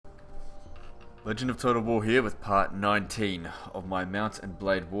Legend of Total War here with part 19 of my Mount and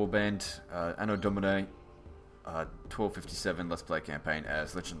Blade Warband Anno Domini 1257 Let's Play campaign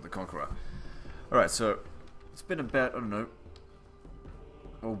as Legend of the Conqueror. Alright, so it's been about, I don't know,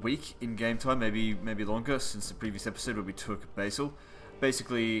 a week in game time, maybe longer, since the previous episode where we took Basel.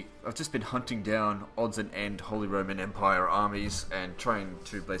 Basically, I've just been hunting down odds and end Holy Roman Empire armies and trying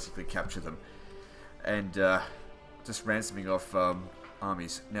to basically capture them. And just ransoming off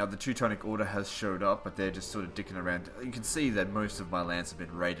armies. Now, the Teutonic Order has showed up, but they're just sort of dicking around. You can see that most of my lands have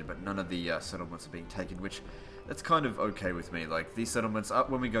been raided, but none of the settlements are being taken, which that's kind of okay with me. Like, these settlements,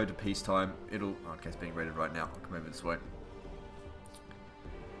 when we go to peacetime, it'll... Oh, okay, it's being raided right now. I'll come over this way.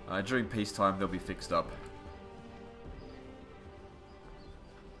 During peacetime, they'll be fixed up.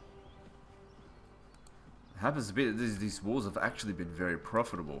 It happens to be that these wars have actually been very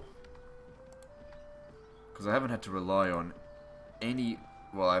profitable. Because I haven't had to rely on any...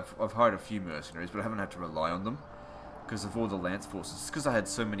 Well, I've hired a few mercenaries, but I haven't had to rely on them because of all the lance forces. It's because I had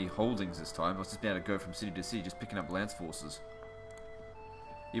so many holdings this time. I was just being able to go from city to city just picking up lance forces.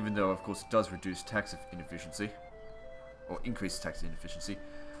 Even though, of course, it does reduce tax inefficiency. Or increase tax inefficiency.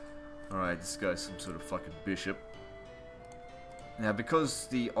 Alright, this guy's some sort of fucking bishop. Now, because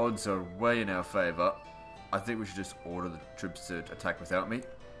the odds are way in our favour, I think we should just order the troops to attack without me.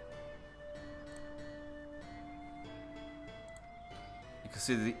 You can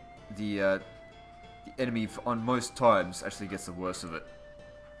see the enemy on most times actually gets the worst of it.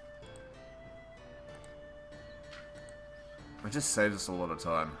 It just saves us a lot of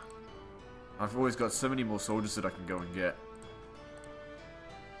time. I've always got so many more soldiers that I can go and get.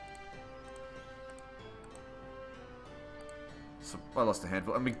 So I lost a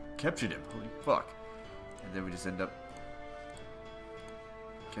handful, and we captured him. Holy fuck. And then we just end up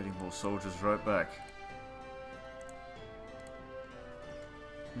getting more soldiers right back.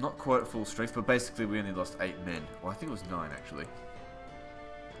 Not quite at full strength, but basically we only lost 8 men. Well, I think it was 9 actually.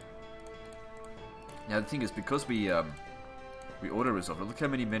 Now the thing is, because we auto-resolved it, look how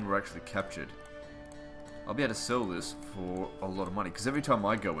many men were actually captured. I'll be able to sell this for a lot of money, because every time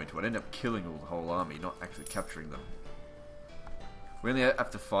I go into it, I end up killing the whole army, not actually capturing them. We only have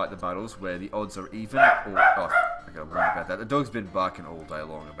to fight the battles where the odds are even, or... Oh, I gotta worry about that. The dog's been barking all day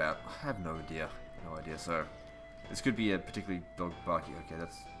long about... I have no idea. No idea, so... This could be a particularly dog barking. Okay,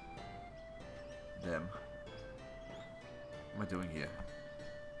 that's... them. What am I doing here?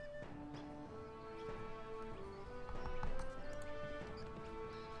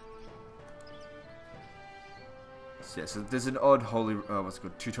 So, yeah, so there's an odd holy... what's it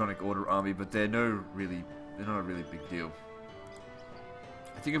called? Teutonic Order army, but they're not a really big deal.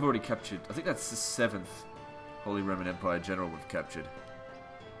 I think I've already captured... I think that's the 7th Holy Roman Empire general we've captured.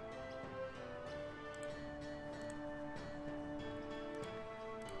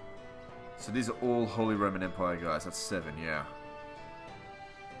 So these are all Holy Roman Empire guys. That's 7, yeah.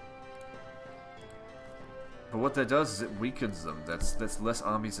 But what that does is it weakens them. That's less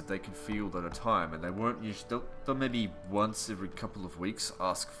armies that they can field at a time, and they won't usually... They'll maybe once every couple of weeks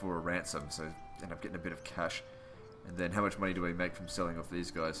ask for a ransom, so end up getting a bit of cash. And then how much money do we make from selling off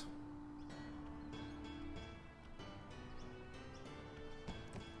these guys?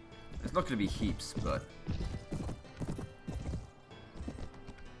 It's not going to be heaps, but...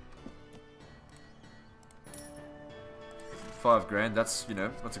 5 grand, that's, you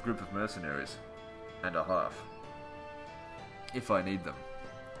know, that's a group of mercenaries. And a half. If I need them.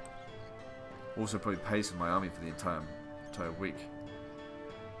 Also probably pays for my army for the entire week.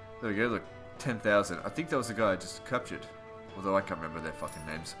 There we go, look. 10,000. I think that was the guy I just captured. Although I can't remember their fucking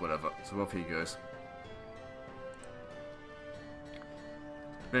names. Whatever. So off he goes.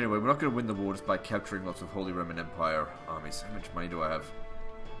 But anyway, we're not going to win the war just by capturing lots of Holy Roman Empire armies. How much money do I have?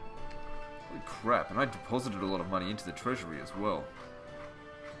 Holy crap. And I deposited a lot of money into the treasury as well.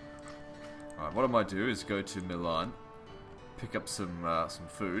 Alright, what I might do is go to Milan. Pick up some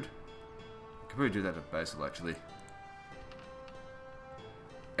food. I could probably do that at Basel actually.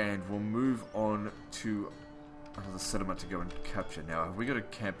 And we'll move on to another settlement to go and capture. Now, have we got a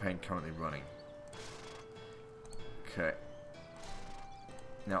campaign currently running? Okay.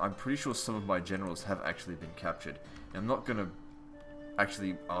 Now, I'm pretty sure some of my generals have actually been captured. Now, I'm not going to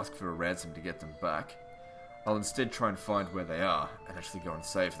actually ask for a ransom to get them back. I'll instead try and find where they are and actually go and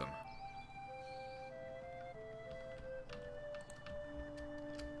save them.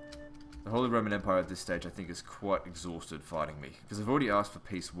 The Holy Roman Empire at this stage, I think, is quite exhausted fighting me. Because I've already asked for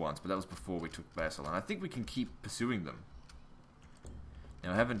peace once, but that was before we took Basel. And I think we can keep pursuing them.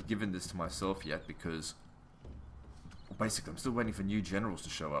 Now, I haven't given this to myself yet because... Well, basically, I'm still waiting for new generals to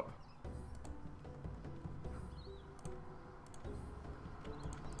show up.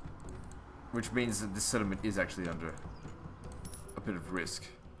 Which means that this settlement is actually under a bit of risk.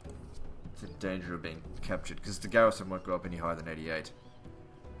 It's in danger of being captured, because the garrison won't go up any higher than 88.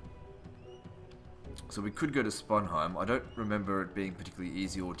 So we could go to Sponheim. I don't remember it being particularly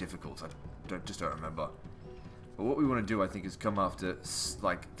easy or difficult. I just don't remember. But what we want to do, I think, is come after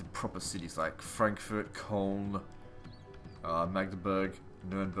like the proper cities like Frankfurt, Köln, Magdeburg,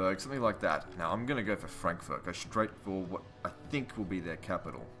 Nuremberg, something like that. Now I'm going to go for Frankfurt. Go straight for what I think will be their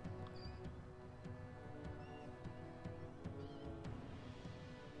capital.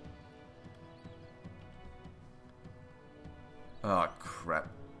 Ah, oh, crap.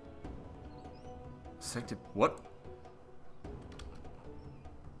 What?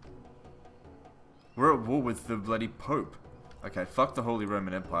 We're at war with the bloody Pope. Okay, fuck the Holy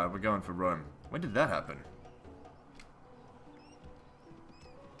Roman Empire. We're going for Rome. When did that happen?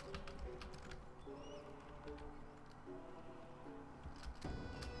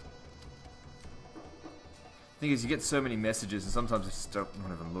 Thing is, you get so many messages, and sometimes I just don't, I'm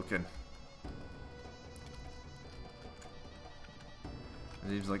not even looking.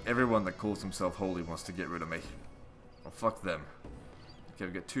 It seems like everyone that calls himself holy wants to get rid of me. Well, fuck them. Okay,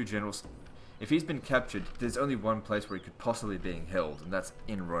 we've got 2 generals. If he's been captured, there's only one place where he could possibly be held, and that's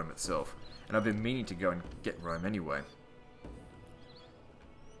in Rome itself. And I've been meaning to go and get Rome anyway.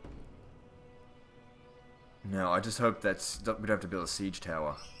 No, I just hope that we don't have to build a siege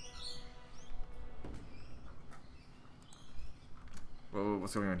tower. Whoa,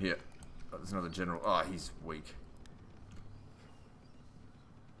 what's going on here? Oh, there's another general. Ah, oh, he's weak.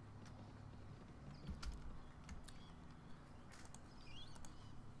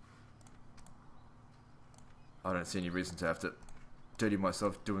 I don't see any reason to have to dirty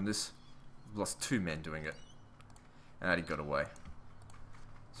myself doing this. I've lost 2 men doing it. And he got away.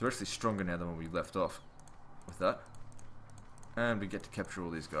 So we're actually stronger now than when we left off with that. And we get to capture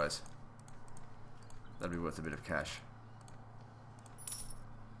all these guys. That'd be worth a bit of cash.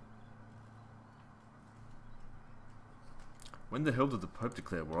 When the hell did the Pope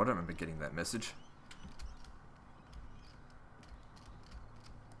declare war? I don't remember getting that message.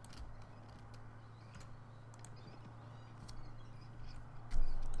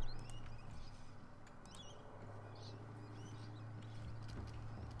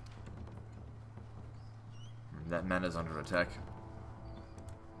 That manor's under attack.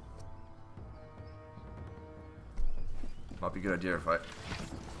 Might be a good idea if I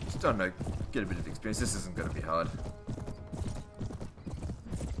just, I don't know, get a bit of experience. This isn't going to be hard.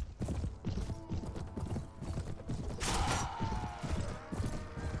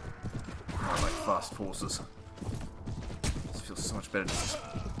 I like fast forces. This feels so much better to just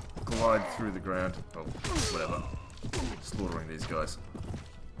glide through the ground. Oh, whatever. Slaughtering these guys.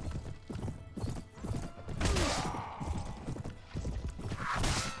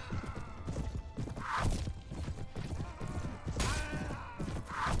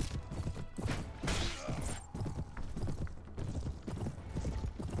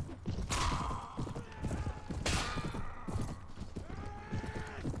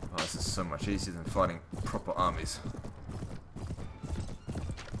 So much easier than fighting proper armies.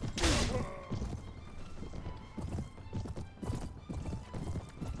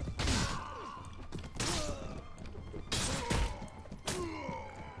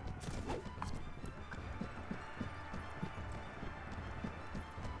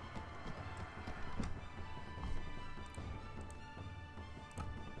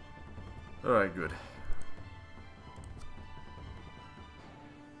 Alright, good.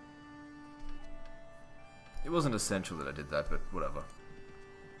 It wasn't essential that I did that, but whatever.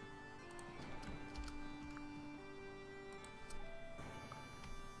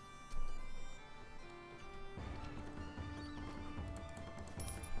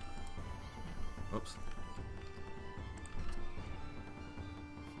 Oops.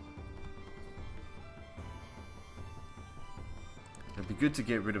 It'd be good to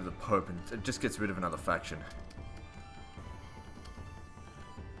get rid of the Pope, and it just gets rid of another faction.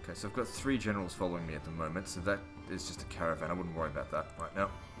 Okay, so I've got 3 generals following me at the moment, so that is just a caravan. I wouldn't worry about that right now.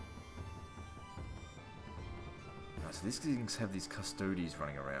 Right, so these things have these custodies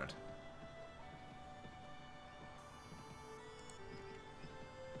running around.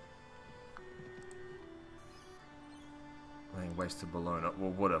 Laying waste to Bologna.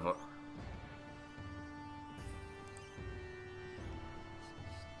 Well, whatever.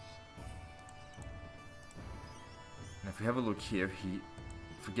 Now, if we have a look here,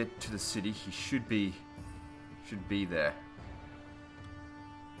 if we get to the city, he should be there.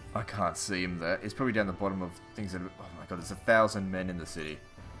 I can't see him there. He's probably down the bottom of things that. Oh my god, there's 1,000 men in the city.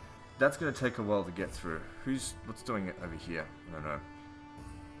 That's going to take a while to get through. What's doing it over here? I don't know.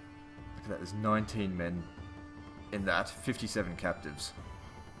 Look at that, there's 19 men in that, 57 captives.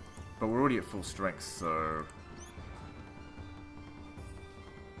 But we're already at full strength, so...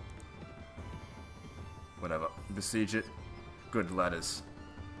 whatever. Besiege it. Good ladders.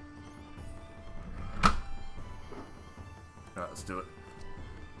 Alright, let's do it.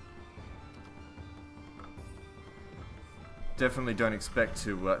 Definitely don't expect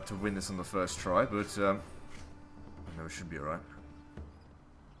to win this on the first try, but I know it should be alright.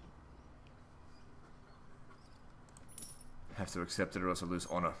 Have to accept it or else I lose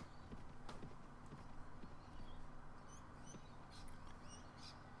honor.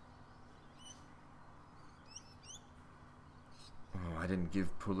 Oh, I didn't give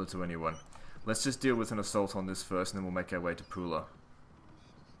Pula to anyone. Let's just deal with an assault on this first, and then we'll make our way to Pula.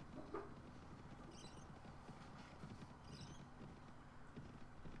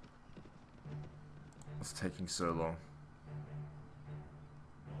 What's taking so long?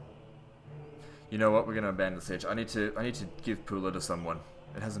 You know what? We're gonna abandon the siege. I need to give Pula to someone.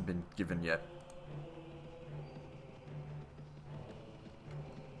 It hasn't been given yet.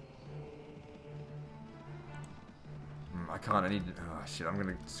 I can't. I need. Oh shit! I'm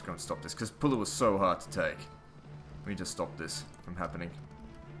gonna just go and stop this because Pula was so hard to take. Let me just stop this from happening.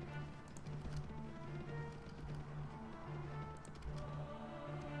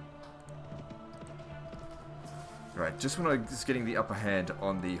 Right, just when I was getting the upper hand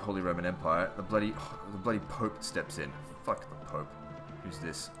on the Holy Roman Empire, the bloody Pope steps in. Fuck the Pope. Who's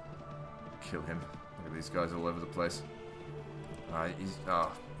this? Kill him. Look at these guys all over the place.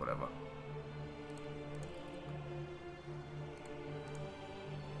 Whatever.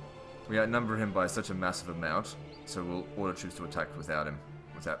 We outnumber him by such a massive amount, so we'll order troops to attack without him,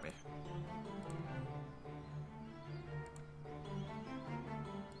 without me.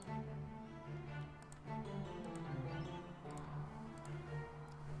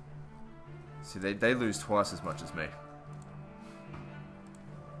 See, they lose twice as much as me.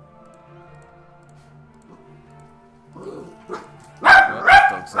 Oh,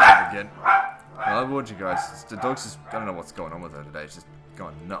 dog's alive again. Well, I warned you guys. The dog's just... I don't know what's going on with her today. It's just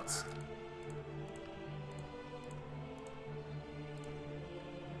gone nuts.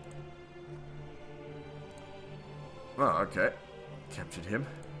 Oh, okay. Captured him.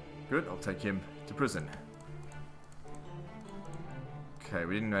 Good, I'll take him to prison. Okay,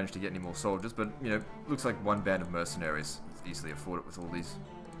 we didn't manage to get any more soldiers, but, you know, looks like one band of mercenaries. Let's easily afford it with all these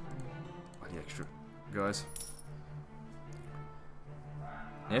bloody extra guys.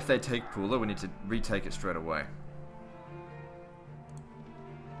 And if they take Pula, we need to retake it straight away.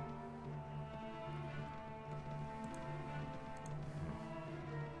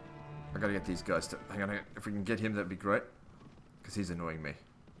 I gotta get these guys to... hang on, if we can get him, that'd be great. Because he's annoying me.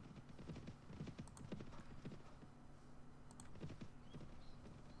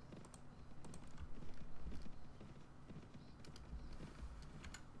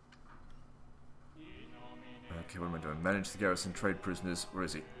 Okay, what am I doing? Manage the garrison, trade prisoners. Where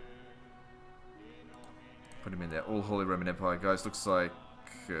is he? Put him in there. All Holy Roman Empire guys. Looks like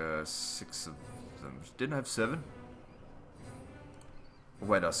 6 of them. Didn't I have 7? Oh,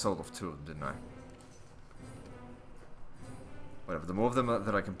 wait, I sold off 2 of them, didn't I? Whatever. The more of them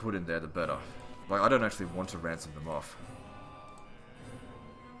that I can put in there, the better. Like, I don't actually want to ransom them off.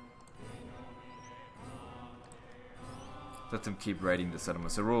 Let them keep raiding the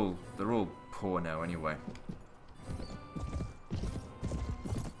settlements. They're all poor now anyway.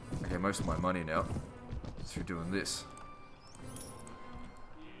 Okay, most of my money now is through doing this.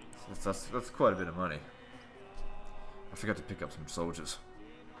 So that's quite a bit of money. I forgot to pick up some soldiers.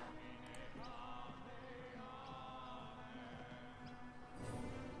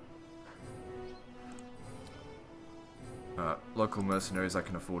 Local mercenaries, I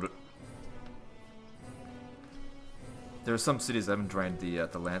can afford it. There are some cities that haven't drained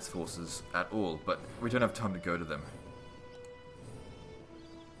the lance forces at all, but we don't have time to go to them.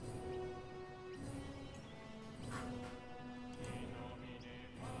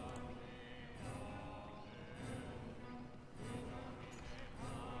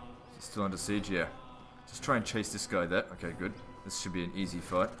 Still under siege, yeah. Just try and chase this guy there. Okay, good. This should be an easy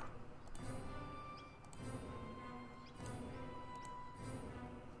fight.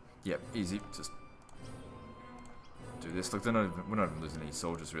 Yep, easy. Just do this. Look, we're not even losing any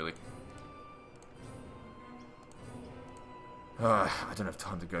soldiers, really. I don't have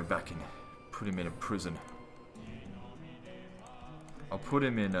time to go back and put him in a prison. I'll put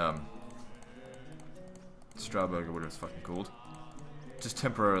him in, Strasbourg or whatever it's fucking called. Just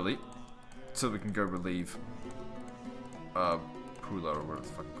temporarily. So we can go relieve, Pula or whatever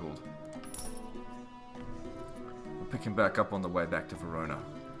it's fucking called. We'll pick him back up on the way back to Verona.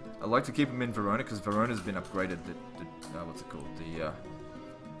 I like to keep them in Verona because Verona's been upgraded. What's it called? The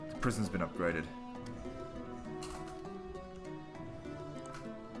prison's been upgraded.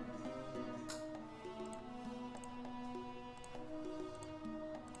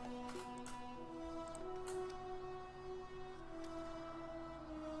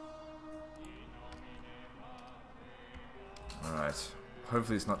 Alright.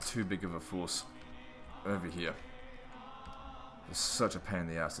 Hopefully it's not too big of a force over here. It's such a pain in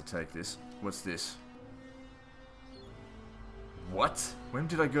the ass to take this. What's this? What? When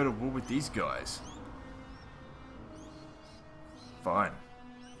did I go to war with these guys? Fine.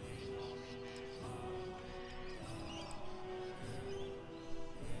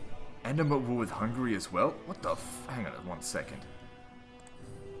 And I'm at war with Hungary as well? What the f- hang on 1 second.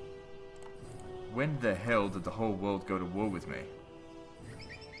 When the hell did the whole world go to war with me?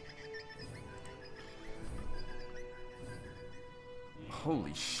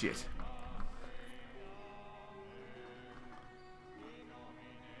 Holy shit.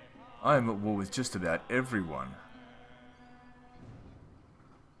 I am at war with just about everyone.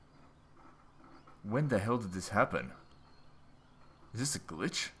 When the hell did this happen? Is this a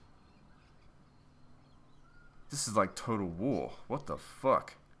glitch? This is like total war. What the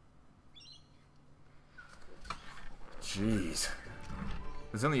fuck? Jeez.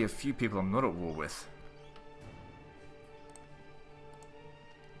 There's only a few people I'm not at war with.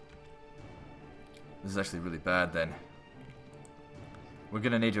 This is actually really bad then. We're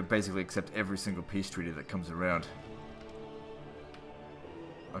gonna need to basically accept every single peace treaty that comes around.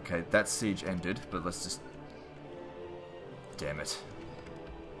 Okay, that siege ended, but let's just... Damn it.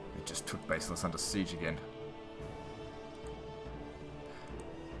 It just took Basilisk under siege again.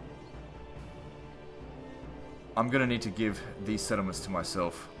 I'm gonna need to give these settlements to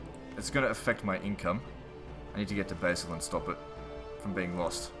myself. It's gonna affect my income. I need to get to Basil and stop it from being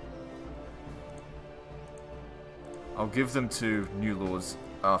lost. I'll give them to New Lords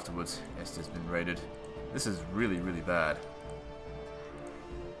afterwards. Esther's been raided. This is really, really bad.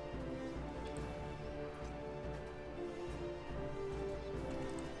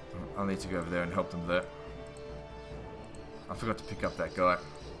 I'll need to go over there and help them there. I forgot to pick up that guy.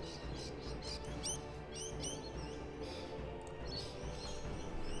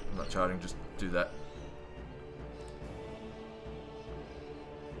 I'm not charging, just do that.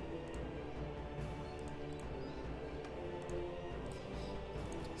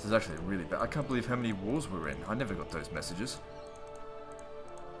 This is actually really bad. I can't believe how many wars we're in. I never got those messages.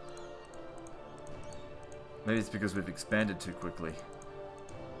 Maybe it's because we've expanded too quickly.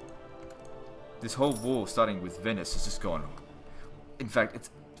 This whole war, starting with Venice, has just gone... In fact,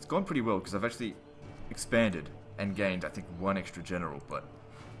 it's gone pretty well, because I've actually expanded and gained, I think, 1 extra general, but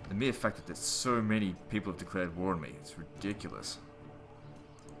the mere fact that there's so many people have declared war on me, it's ridiculous.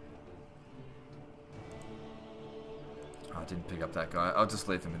 Oh, I didn't pick up that guy. I'll just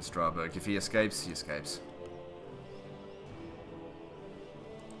leave him in Strasbourg. If he escapes, he escapes.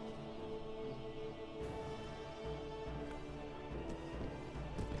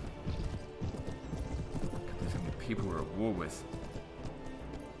 People we're at war with.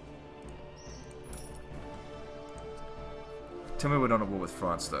 Tell me we're not at war with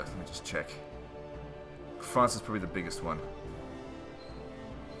France though. Let me just check. France is probably the biggest one.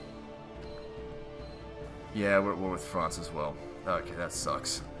 Yeah, we're at war with France as well. Okay, that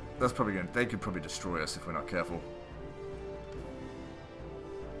sucks. That's probably gonna... They could probably destroy us if we're not careful.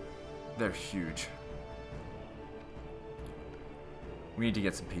 They're huge. We need to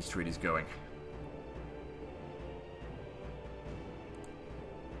get some peace treaties going.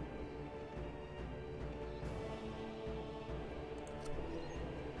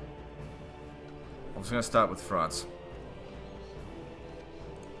 I'm just going to start with France.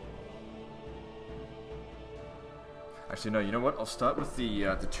 Actually, no, you know what? I'll start with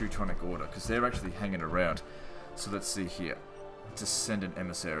the Teutonic Order, because they're actually hanging around. So let's see here. Just send an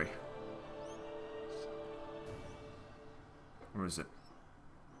emissary. Where is it?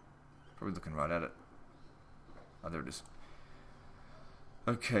 Probably looking right at it. Oh, there it is.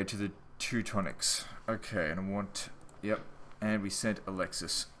 Okay, to the Teutonics. Okay, and I want... Yep. And we sent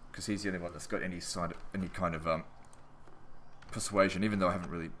Alexis, because he's the only one that's got any kind of persuasion, even though I haven't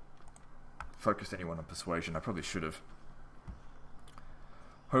really focused anyone on persuasion. I probably should have.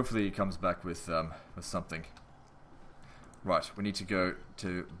 Hopefully he comes back with something. Right, we need to go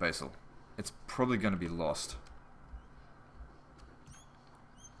to Basel. It's probably going to be lost.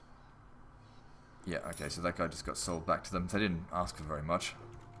 Yeah, okay, so that guy just got sold back to them. They didn't ask for very much.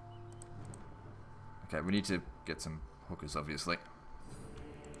 Okay, we need to get some hookers, obviously.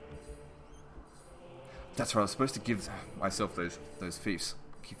 That's right, I was supposed to give myself those fiefs.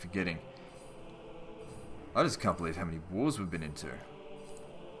 keep forgetting. I just can't believe how many wars we've been into.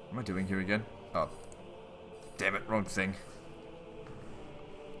 What am I doing here again? Oh, damn it, wrong thing.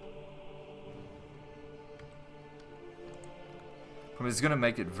 Probably it's going to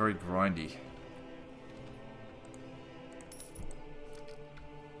make it very grindy.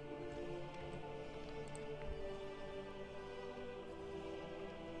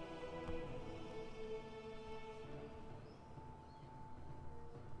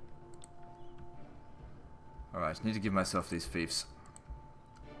 Alright, need to give myself these fiefs.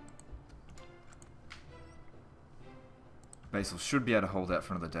 Basil should be able to hold out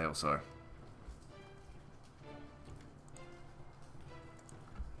for another day or so.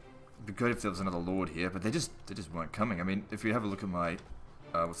 It'd be great if there was another lord here, but they just weren't coming. I mean, if you have a look at my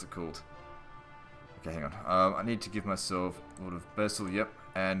what's it called? Okay, hang on. I need to give myself Lord of Basil, yep,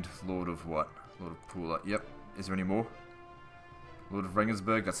 and Lord of what? Lord of Pula, yep. Is there any more? Lord of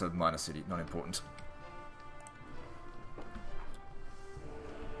Regensburg, that's a minor city, not important.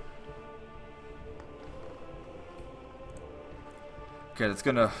 Okay, that's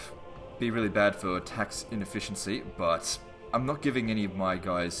gonna be really bad for tax inefficiency, but I'm not giving any of my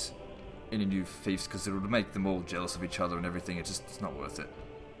guys any new fiefs because it would make them all jealous of each other and everything. It's not worth it.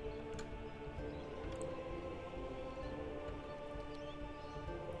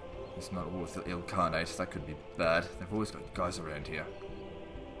 It's not a war with the Ilkhanate. That could be bad. They've always got guys around here.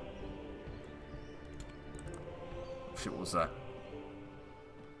 Oh, shit, what was that?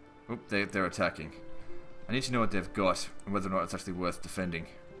 Oop, they're attacking. I need to know what they've got and whether or not it's actually worth defending.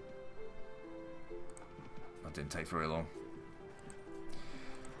 That didn't take very long.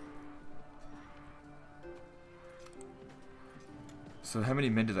 So how many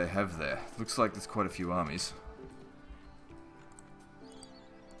men do they have there? Looks like there's quite a few armies.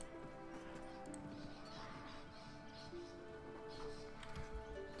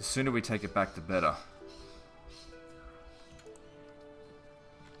 The sooner we take it back, the better.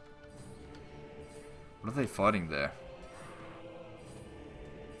 What are they fighting there?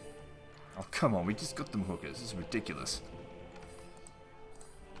 Oh, come on, we just got them hookers. This is ridiculous.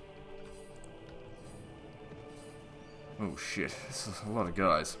 Oh, shit. This is a lot of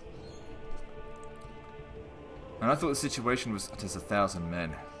guys. And I thought the situation was... There's 1,000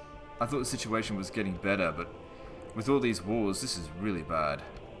 men. I thought the situation was getting better, but with all these wars, this is really bad.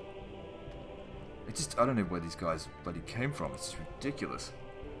 It just... I don't know where these guys bloody came from. It's ridiculous.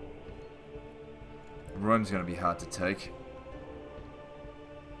 Rome's going to be hard to take.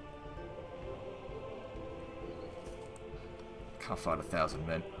 Can't fight 1,000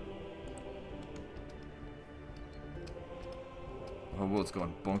 men. The whole world's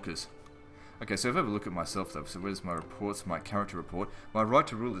gone bonkers. Okay, so if I have a look at myself though, so where's my reports, my character report? My right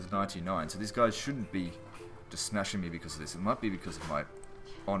to rule is 99, so these guys shouldn't be just smashing me because of this. It might be because of my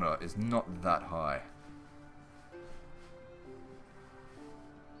honor is not that high.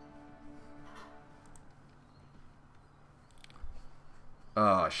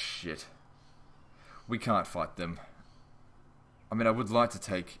 Oh, shit. We can't fight them. I mean, I would like to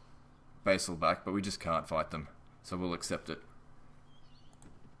take Basil back, but we just can't fight them. So we'll accept it.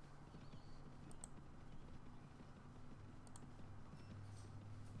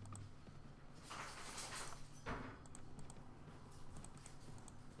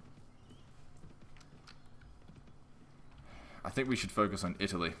 I think we should focus on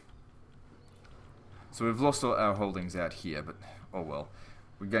Italy. So we've lost all our holdings out here, but oh well.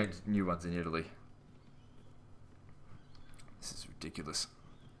 We gained new ones in Italy. This is ridiculous.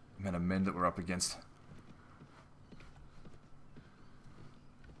 The amount of men that we're up against.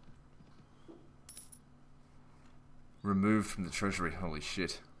 Removed from the treasury. Holy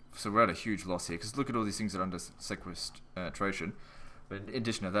shit. So we're at a huge loss here, because look at all these things that are under sequestration. But in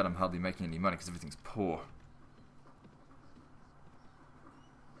addition to that, I'm hardly making any money because everything's poor.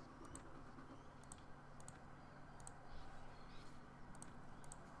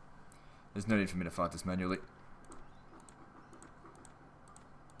 There's no need for me to fight this manually.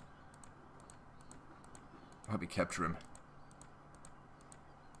 I hope we capture him.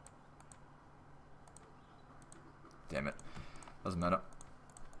 Damn it. Doesn't matter.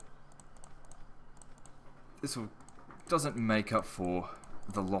 This doesn't make up for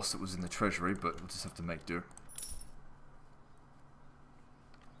the loss that was in the treasury, but we'll just have to make do.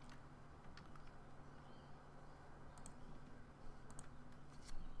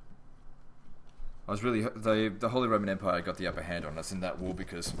 I was really... The Holy Roman Empire got the upper hand on us in that war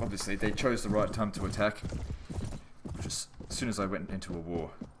because obviously they chose the right time to attack. Just as soon as I went into a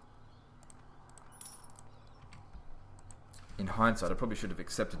war. In hindsight, I probably should have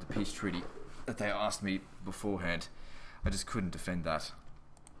accepted the peace treaty that they asked me beforehand. I just couldn't defend that.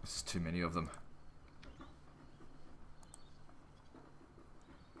 There's too many of them.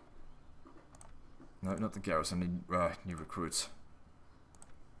 No, not the garrison. I need new recruits.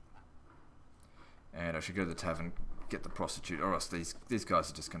 And I should go to the tavern, get the prostitute, or else these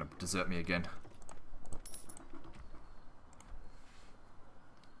guys are just going to desert me again.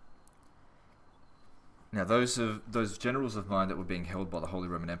 Now those generals of mine that were being held by the Holy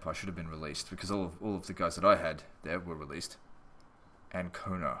Roman Empire should have been released, because all of the guys that I had there were released.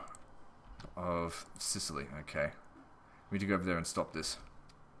 Ancona of Sicily. Okay, we need to go over there and stop this.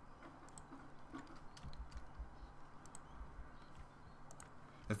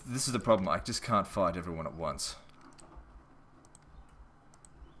 This is the problem. I just can't fight everyone at once.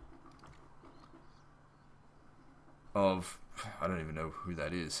 I don't even know who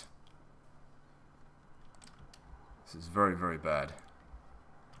that is. This is very, very bad.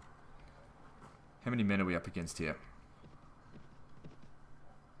 How many men are we up against here?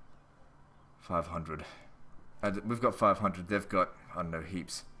 500. We've got 500. They've got, I don't know,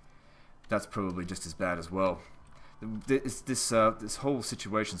 heaps. That's probably just as bad as well. This whole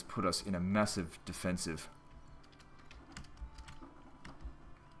situation's put us in a massive defensive.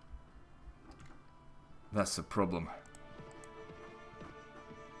 That's the problem.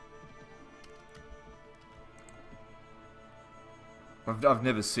 I've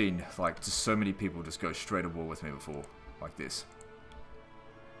never seen like just so many people just go straight to war with me before, like this.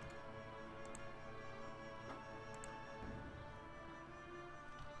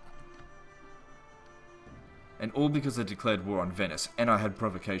 And all because I declared war on Venice, and I had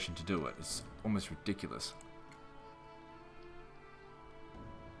provocation to do it. It's almost ridiculous.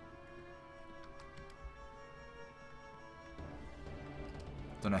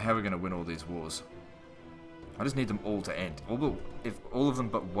 Don't know how we're going to win all these wars. I just need them all to end. If all of them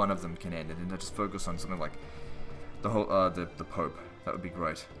but one of them can end, and then I just focus on something like the whole the Pope, that would be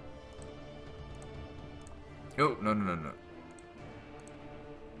great. Oh no.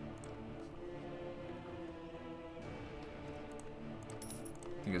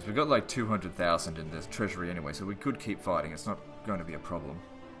 Thing is, we've got like 200,000 in the treasury anyway, so we could keep fighting. It's not going to be a problem.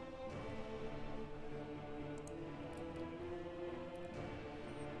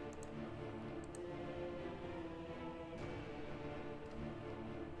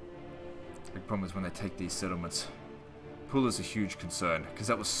 Big problem is when they take these settlements. Pulla's a huge concern, because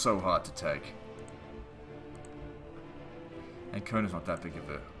that was so hard to take. And Kona's not that big of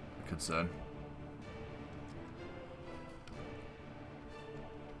a concern.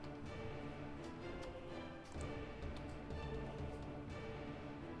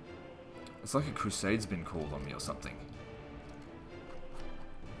 It's like a crusade's been called on me or something.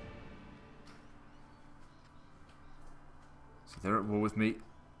 So they're at war with me.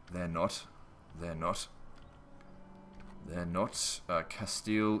 They're not. They're not. They're not.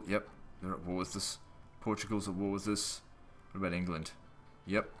 Castile, yep, they're at war with us. Portugal's at war with us. What about England?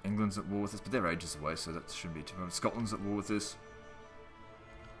 Yep, England's at war with us, but they're ages away, so that shouldn't be too much. Scotland's at war with us.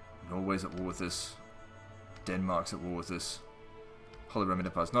 Norway's at war with us. Denmark's at war with us. Holy Roman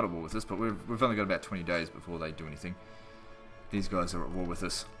Empire's not at war with us, but we've only got about 20 days before they do anything. These guys are at war with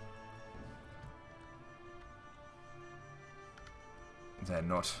us. They're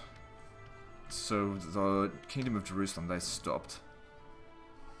not. So the Kingdom of Jerusalem, they stopped.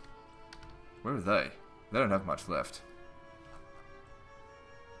 Where are they? They don't have much left.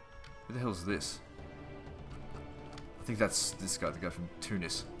 Who the hell's this? I think that's this guy, the guy from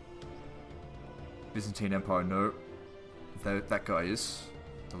Tunis. Byzantine Empire, no. That guy is.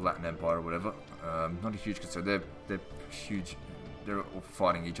 The Latin Empire or whatever. Not a huge concern. They're huge. They're all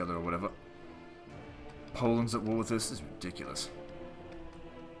fighting each other or whatever. Poland's at war with us. This is ridiculous.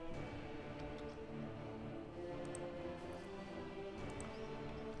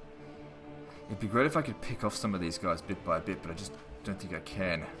 It'd be great if I could pick off some of these guys bit by bit, but I just don't think I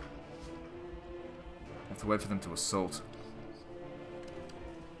can. I have to wait for them to assault.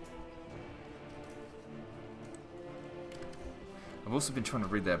 I've also been trying to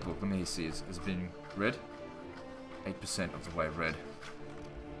read that book. Let me see. Has it been read? 8% of the way read.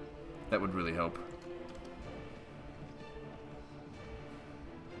 That would really help.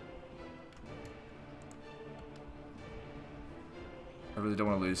 I really don't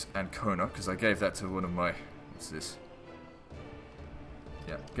want to lose Ancona, because I gave that to one of my... What's this?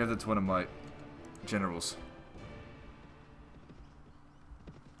 Yeah, gave that to one of my generals.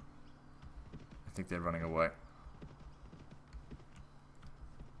 I think they're running away.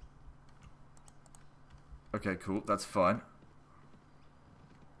 Okay, cool. That's fine.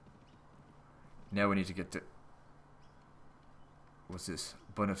 Now we need to get to... What's this?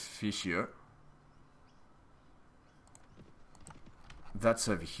 Bonificio. that's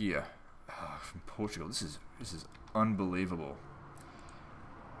over here. From Portugal. This is unbelievable.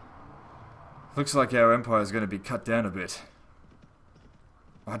 Looks like our empire is going to be cut down a bit.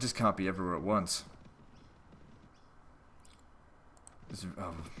 I just can't be everywhere at once. It's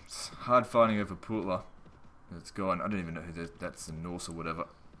hard fighting over Putla. It's gone. I don't even know who that's the Norse or whatever.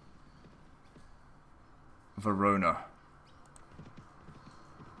 Verona.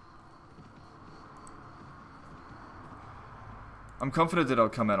 I'm confident that I'll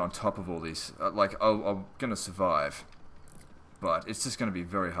come out on top of all these. Like, I'm gonna survive. But it's just gonna be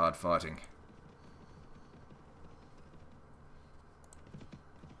very hard fighting.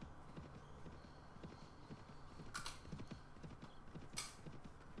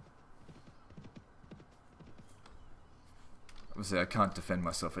 Obviously, I can't defend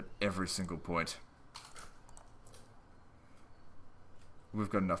myself at every single point. We've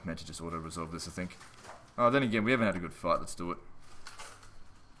got enough men to just auto-resolve this, I think. Oh, then again, we haven't had a good fight. Let's do it.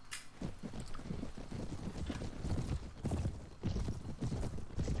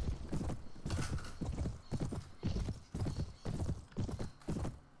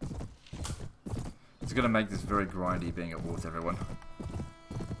 It's going to make this very grindy being at war with everyone.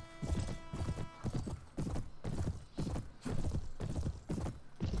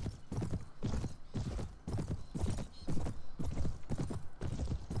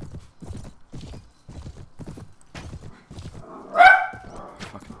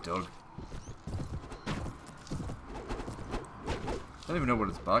 Fucking dog. I don't even know what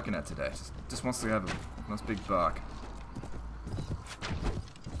it's barking at today. Just wants to have a nice big bark.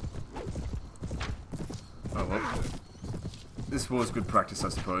 Oh well. This war is good practice, I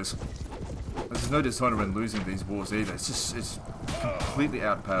suppose. There's no dishonor in losing these wars either. It's completely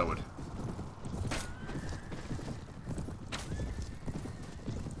outpowered.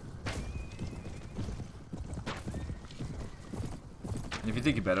 And if you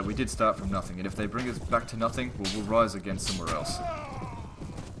think about it, we did start from nothing, and if they bring us back to nothing, well, we'll rise again somewhere else.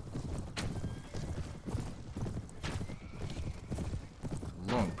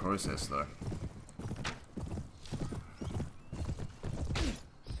 It's a long process, though.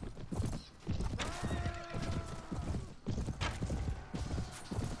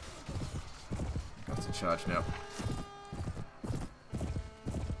 Charge now.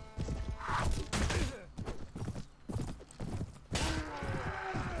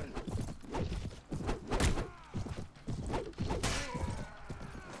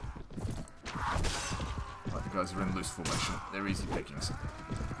 Right, the guys are in loose formation. They're easy pickings.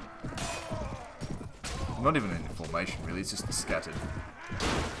 Not even in formation, really. It's just scattered.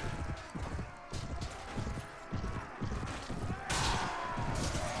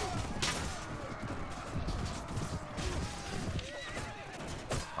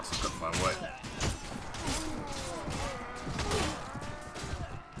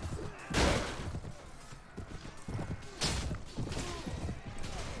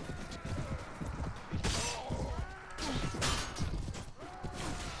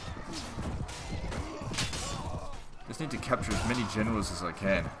 Need to capture as many generals as I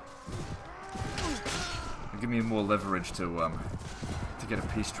can. It'll give me more leverage to get a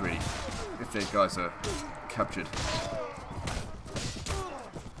peace treaty if their guys are captured.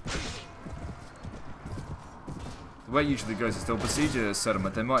 The way it usually goes is they'll besiege a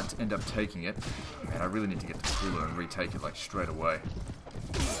settlement, they might end up taking it. Man, I really need to get to Pula and retake it like straight away.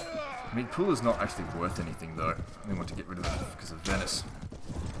 I mean, Pula's not actually worth anything though. I only want to get rid of it because of Venice.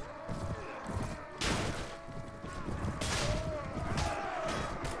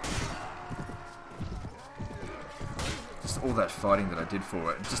 All that fighting that I did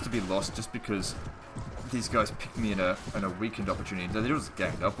for it, just to be lost just because these guys picked me in a weakened opportunity. They just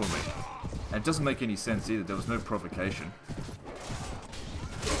ganged up on me. And it doesn't make any sense either. There was no provocation.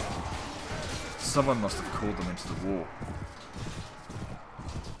 Someone must have called them into the war.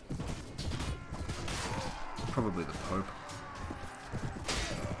 Probably the Pope.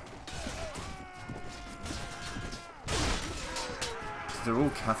 They're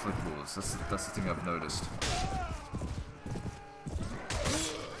all Catholic wars. That's the thing I've noticed.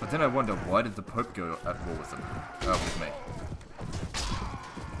 But then I wonder, why did the Pope go at war with them? With me.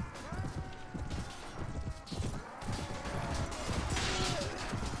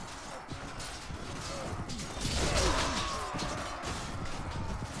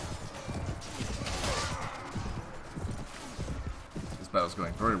 This battle's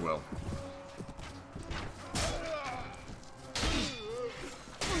going very well.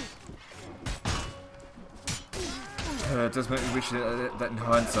 It does make me wish that in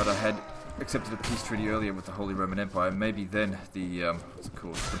hindsight I had accepted a peace treaty earlier with the Holy Roman Empire. Maybe then the what's it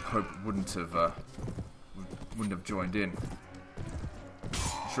called? The Pope wouldn't have joined in.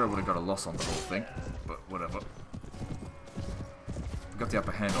 Sure, I would have got a loss on the whole thing, but whatever. Got the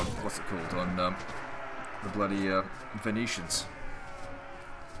upper hand on, what's it called, on the bloody Venetians.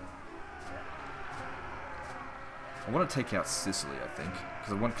 I want to take out Sicily, I think,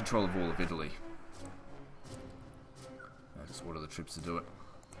 because I want control of all of Italy. I just order the troops to do it.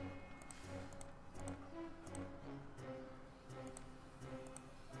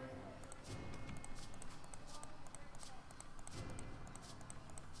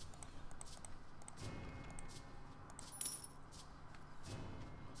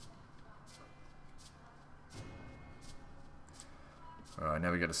 Alright,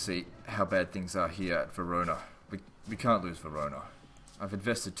 now we got to see how bad things are here at Verona. We can't lose Verona. I've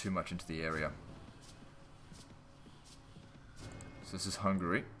invested too much into the area. So this is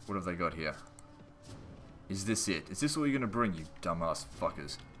Hungary. What have they got here? Is this it? Is this all you're going to bring, you dumbass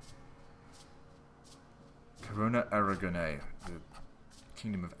fuckers? Corona Aragonese. The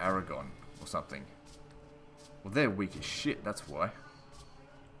Kingdom of Aragon, or something. Well, they're weak as shit, that's why.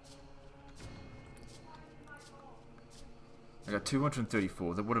 I got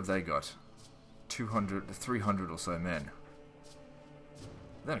 234. What have they got? 200, 300 or so men.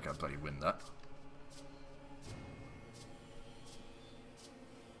 They're not gonna bloody win that.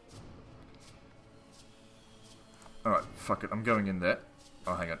 Alright, fuck it. I'm going in there.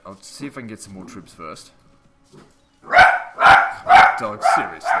 Oh, hang on. I'll see if I can get some more troops first. Dog,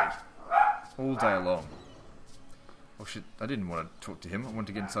 seriously. All day long. Oh shit, I didn't want to talk to him. I wanted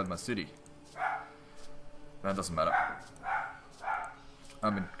to get inside my city. That doesn't matter.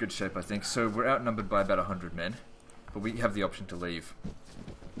 I'm in good shape, I think. So we're outnumbered by about 100 men, but we have the option to leave.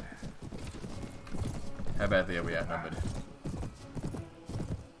 How badly are we outnumbered?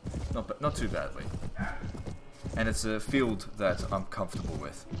 Not too badly. And it's a field that I'm comfortable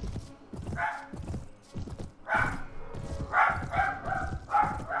with.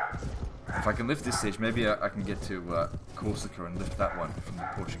 If I can lift this siege, maybe I can get to Corsica and lift that one from the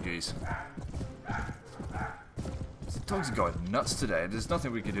Portuguese. The dogs are going nuts today. There's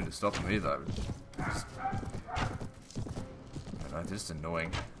nothing we can do to stop them either. I don't know, they're just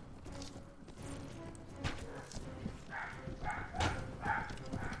annoying.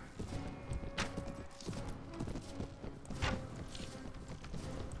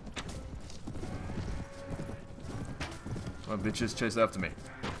 Come on, bitches, chase after me.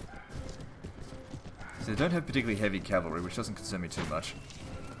 So they don't have particularly heavy cavalry, which doesn't concern me too much.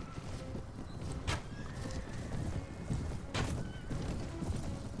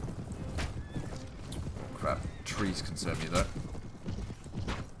 Crap, trees concern me though.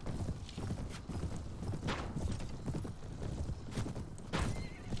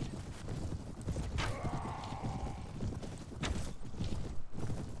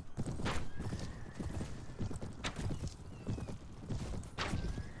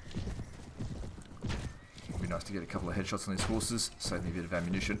 Nice to get a couple of headshots on these horses, save me a bit of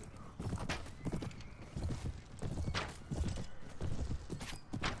ammunition.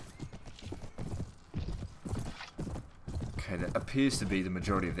 Okay, that appears to be the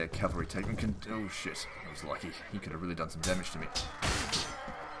majority of their cavalry taken. Oh shit, I was lucky. He could have really done some damage to me.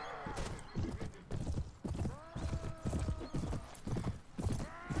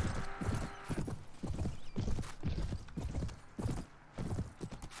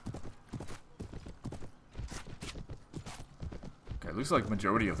 It looks like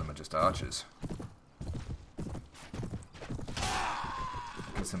majority of them are just archers.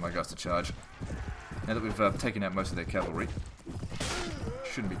 Let's send my guys to charge. Now that we've taken out most of their cavalry,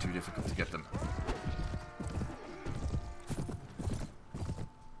 shouldn't be too difficult to get them.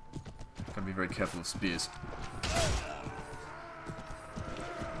 Gotta be very careful of spears.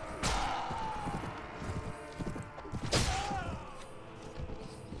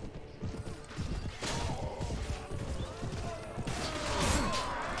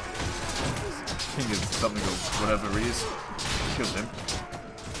 King of something or whatever he is. Killed him.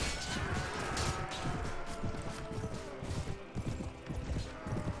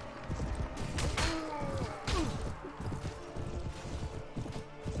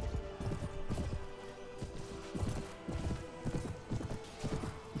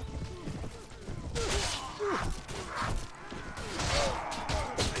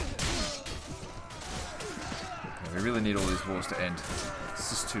 Yeah, we really need all these wars to end. It's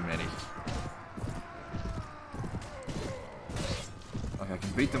just too many. I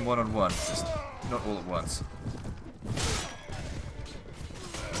can beat them one-on-one, just not all at once.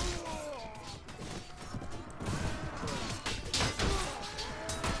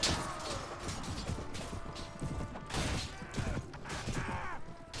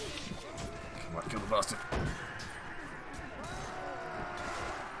 Come on, kill the bastard.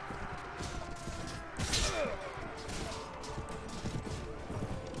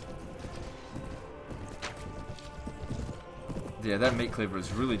 Yeah, that meat cleaver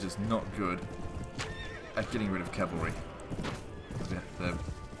is really just not good at getting rid of cavalry. The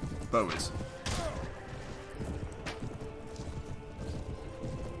bow is.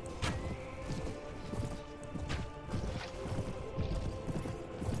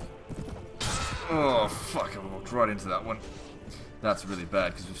 Oh, fuck, I walked right into that one. That's really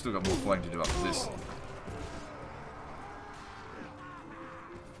bad, because we've still got more fighting to do after this.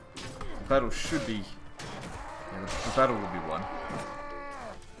 The battle should be... Yeah, the battle will be won. I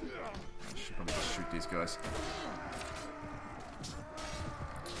should probably just shoot these guys.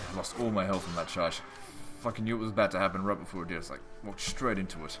 I lost all my health in that charge. Fucking knew it was about to happen right before it did. It's like, walked straight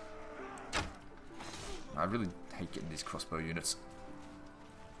into it. I really hate getting these crossbow units.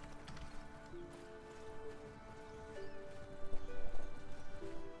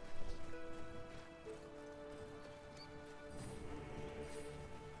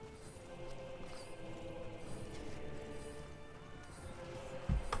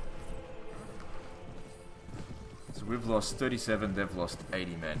 We've lost 37, they've lost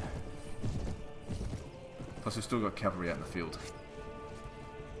 80 men. Plus we've still got cavalry out in the field.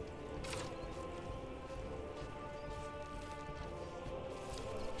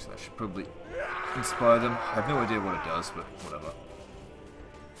 So that should probably inspire them. I have no idea what it does, but whatever.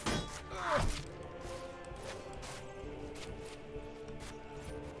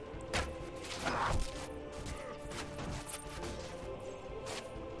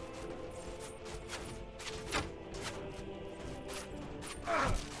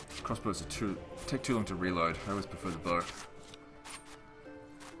 Crossbows take too long to reload. I always prefer the bow.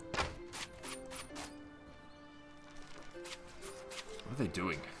 What are they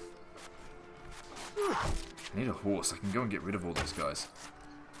doing? I need a horse. I can go and get rid of all those guys.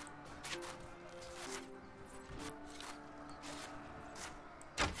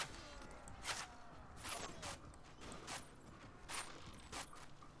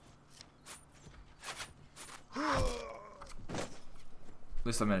 At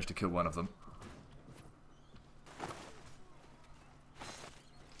least I managed to kill one of them.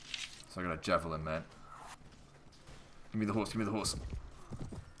 So I got a javelin, man. Give me the horse, give me the horse.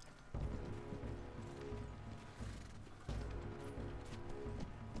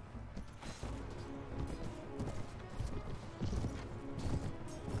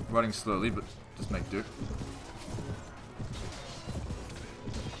 Running slowly, but just make do.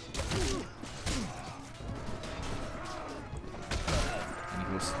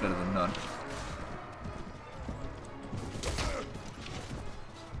 Better than none.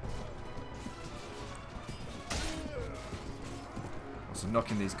 Also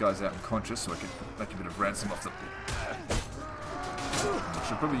knocking these guys out unconscious so I can make a bit of ransom off them. I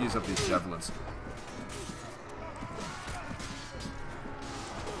should probably use up these javelins.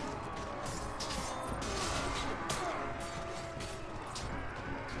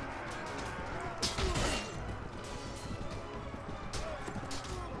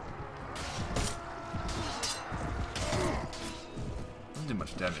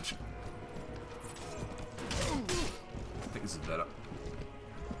 Much damage. I think this is better.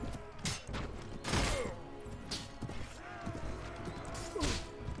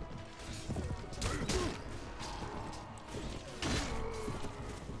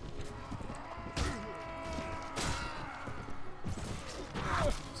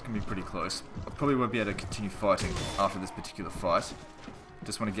 It's gonna be pretty close. I probably won't be able to continue fighting after this particular fight.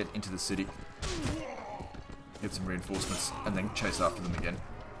 Just want to get into the city. Get some reinforcements, and then chase after them again.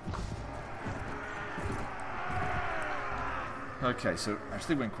 Okay, so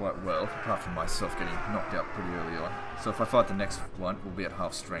actually went quite well, apart from myself getting knocked out pretty early on. So if I fight the next one, we'll be at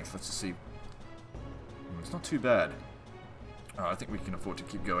half strength. Let's just see. It's not too bad. I think we can afford to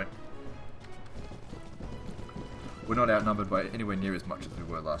keep going. We're not outnumbered by anywhere near as much as we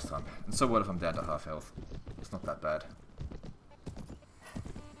were last time. And so what if I'm down to half health? It's not that bad.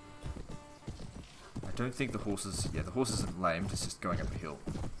 I don't think the horses... Yeah, the horse isn't lamed, it's just going up a hill.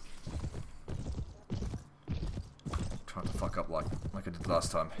 Trying to fuck up like I did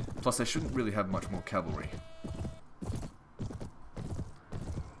last time. Plus, they shouldn't really have much more cavalry.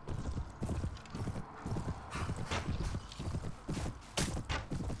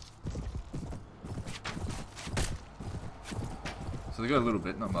 So they got a little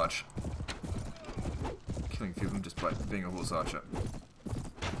bit, not much. Killing a few of them just by being a horse archer.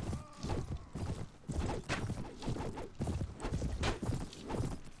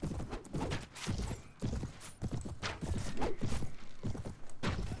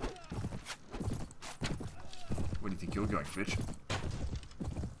 You're going, Fitch.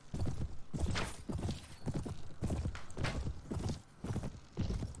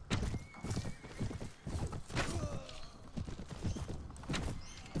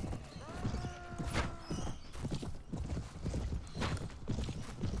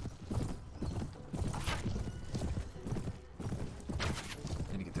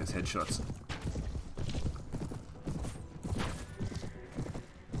 those headshots.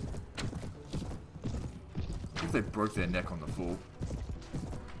 I think they broke their neck on the fall.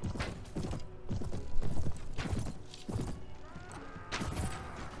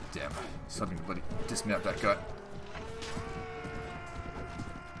 Damn, something to bloody dismount that guy.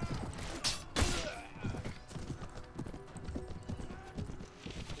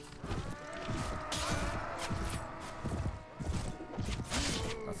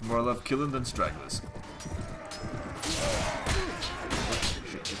 Nothing more I love killing than stragglers.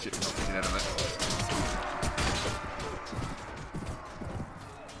 Shit, not get out of it.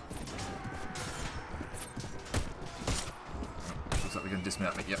 Looks like we're gonna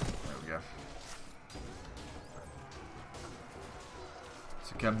dismount me. Yep, there we go.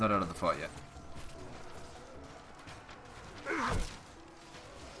 So Cam's not out of the fight yet.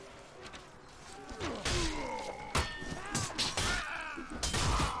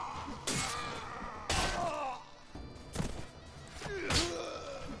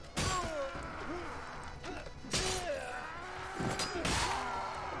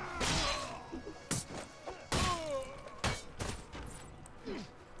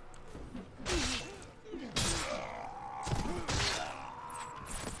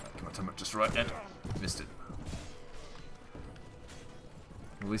 Just right, and missed it.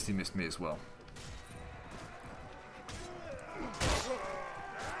 At least he missed me as well.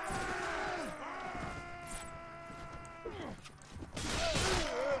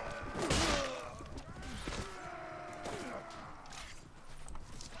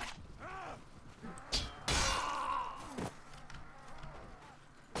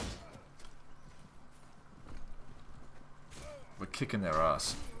 We're kicking their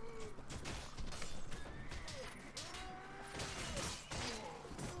ass.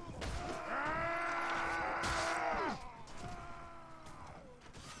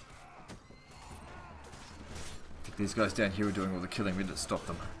 These guys down here are doing all the killing. We need to stop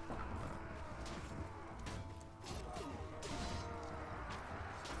them.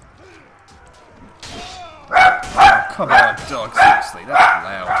 Oh, come on, dog. Seriously, that's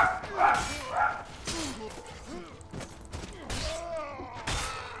loud.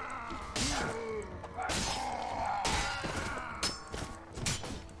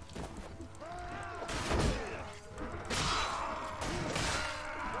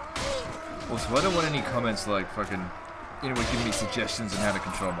 Also, I don't want any comments like fucking anyone giving me suggestions on how to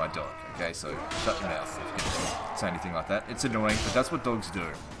control my dog. Okay, so shut your mouth if you can say anything like that. It's annoying, but that's what dogs do.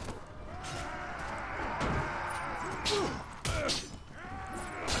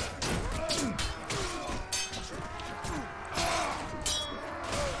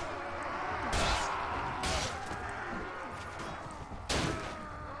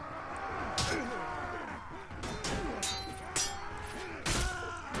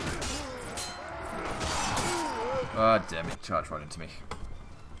 Ah, damn it, charged right into me.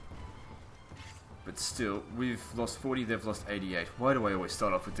 But still, we've lost 40, they've lost 88. Why do I always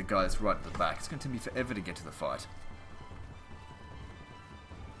start off with the guy that's right at the back? It's going to take me forever to get to the fight.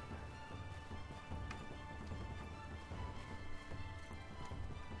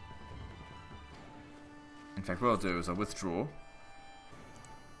 In fact, what I'll do is I'll withdraw.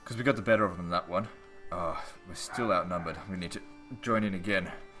 Because we got the better of them in that one. We're still outnumbered. We need to join in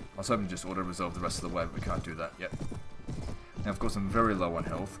again. I was hoping to just auto-resolve the rest of the way, but we can't do that yet. Now, of course, I'm very low on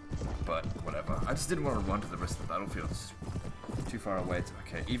health, but whatever. I just didn't want to run to the rest of the battlefield. It's too far away. It's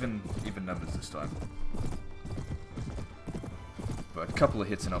okay, even numbers this time. But a couple of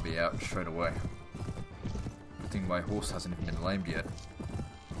hits and I'll be out straight away. Good thing my horse hasn't even been lamed yet.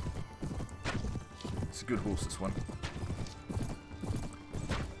 It's a good horse, this one.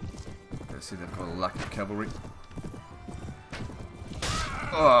 Let's see, they've got a lack of cavalry.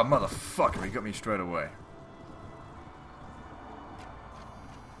 Oh, motherfucker, he got me straight away.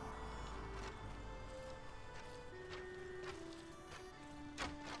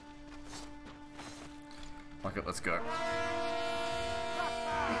 Fuck it, let's go.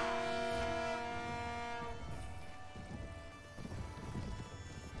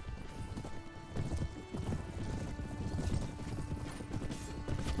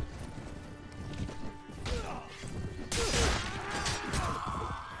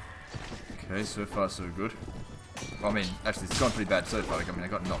 Okay, so far so good. Well, I mean, actually it's gone pretty bad so far. I mean, I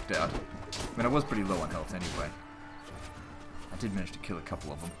got knocked out. I mean, I was pretty low on health anyway. I did manage to kill a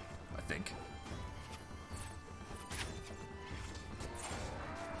couple of them, I think.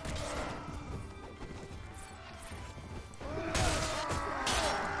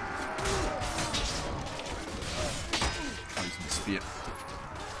 Using the spear.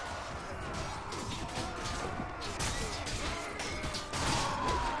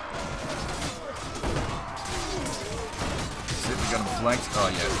 flanked. Oh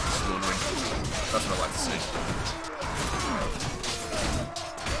yeah, slaughtering. That's what I like to see.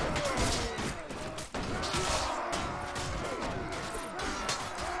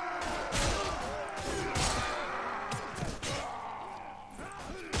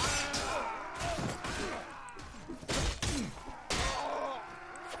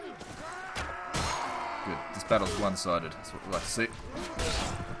 Good. This battle's one-sided. That's what we like to see.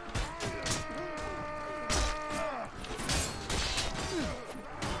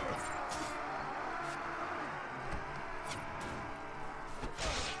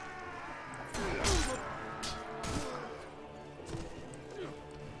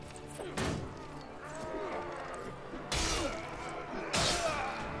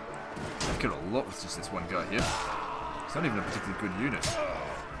 I killed a lot with just this one guy here. It's not even a particularly good unit.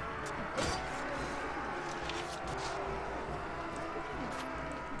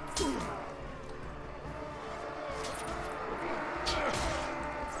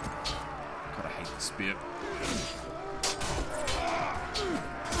 God, I hate the spear.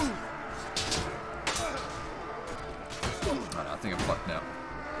 Right, I think I'm fucked now.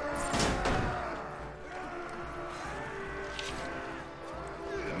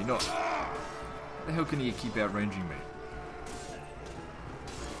 Maybe not. How the hell can he keep outranging me?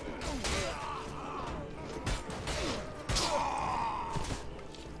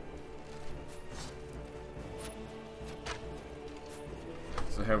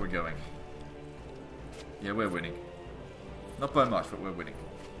 So how are we going? Yeah, we're winning. Not by much, but we're winning.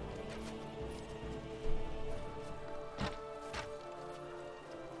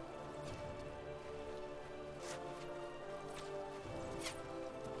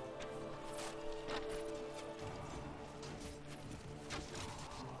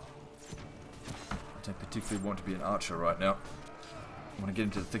 I don't particularly want to be an archer right now. I want to get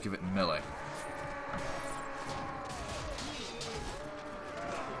into the thick of it in melee.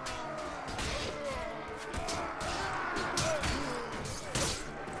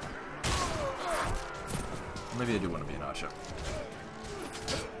 Maybe I do want to be an archer.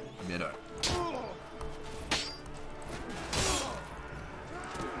 Maybe I don't.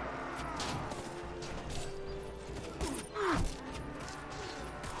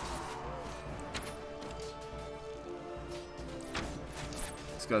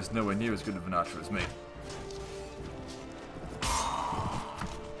 This guy's nowhere near as good of an archer as me.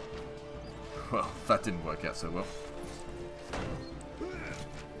 Well, that didn't work out so well.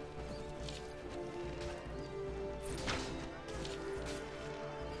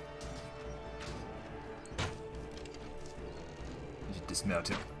 Dismount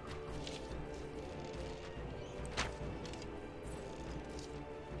him.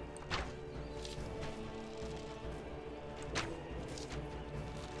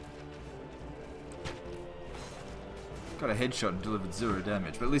 Got a headshot and delivered 0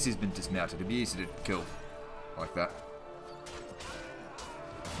 damage, but at least he's been dismounted. It'd be easy to kill like that.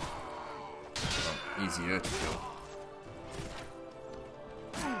 Well, easier to kill.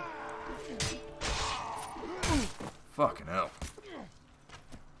 Fucking hell.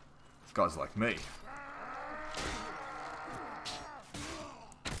 This guy's like me.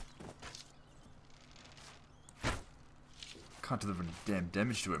 Can't deliver any damn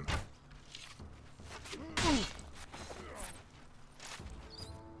damage to him.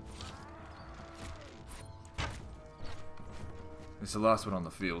 It's the last one on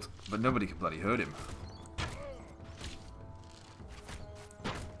the field, but nobody can bloody hurt him.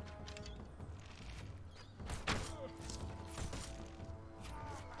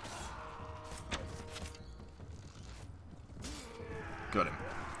 Got him.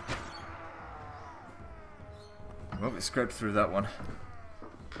 Well, we scraped through that one.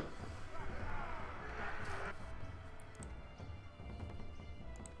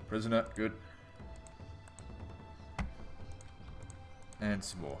 Prisoner, good. And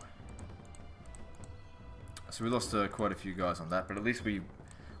some more. So we lost quite a few guys on that, but at least we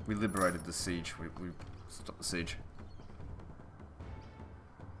liberated the siege. We stopped the siege.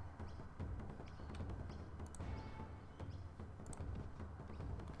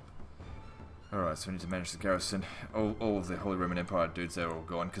 Alright, so we need to manage the garrison. All of the Holy Roman Empire dudes there are all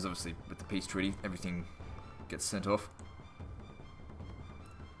gone, because obviously with the peace treaty, everything gets sent off.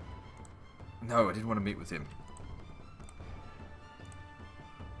 No, I didn't want to meet with him.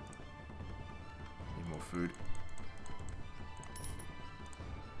 Need more food.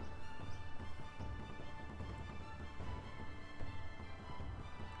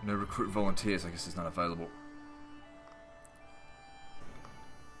 No recruit volunteers, I guess is not available.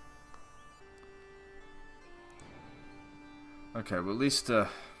 Okay, well at least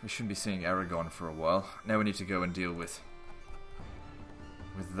we shouldn't be seeing Aragon for a while. Now we need to go and deal with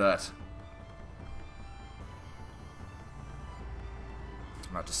with that,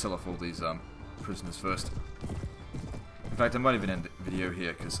 I might have to sell off all these prisoners first. In fact, I might even end the video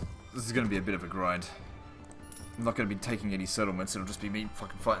here, because this is going to be a bit of a grind. I'm not going to be taking any settlements, it'll just be me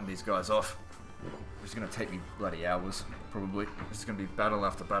fucking fighting these guys off. Which is going to take me bloody hours, probably. It's just going to be battle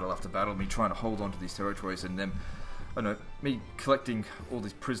after battle after battle, me trying to hold on to these territories, and them, I don't know, me collecting all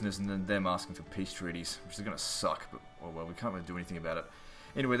these prisoners and then them asking for peace treaties, which is going to suck, but oh well, we can't really do anything about it.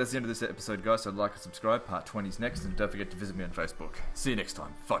 Anyway, that's the end of this episode, guys, so like and subscribe. Part 20 is next, and don't forget to visit me on Facebook. See you next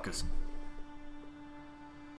time, fuckers.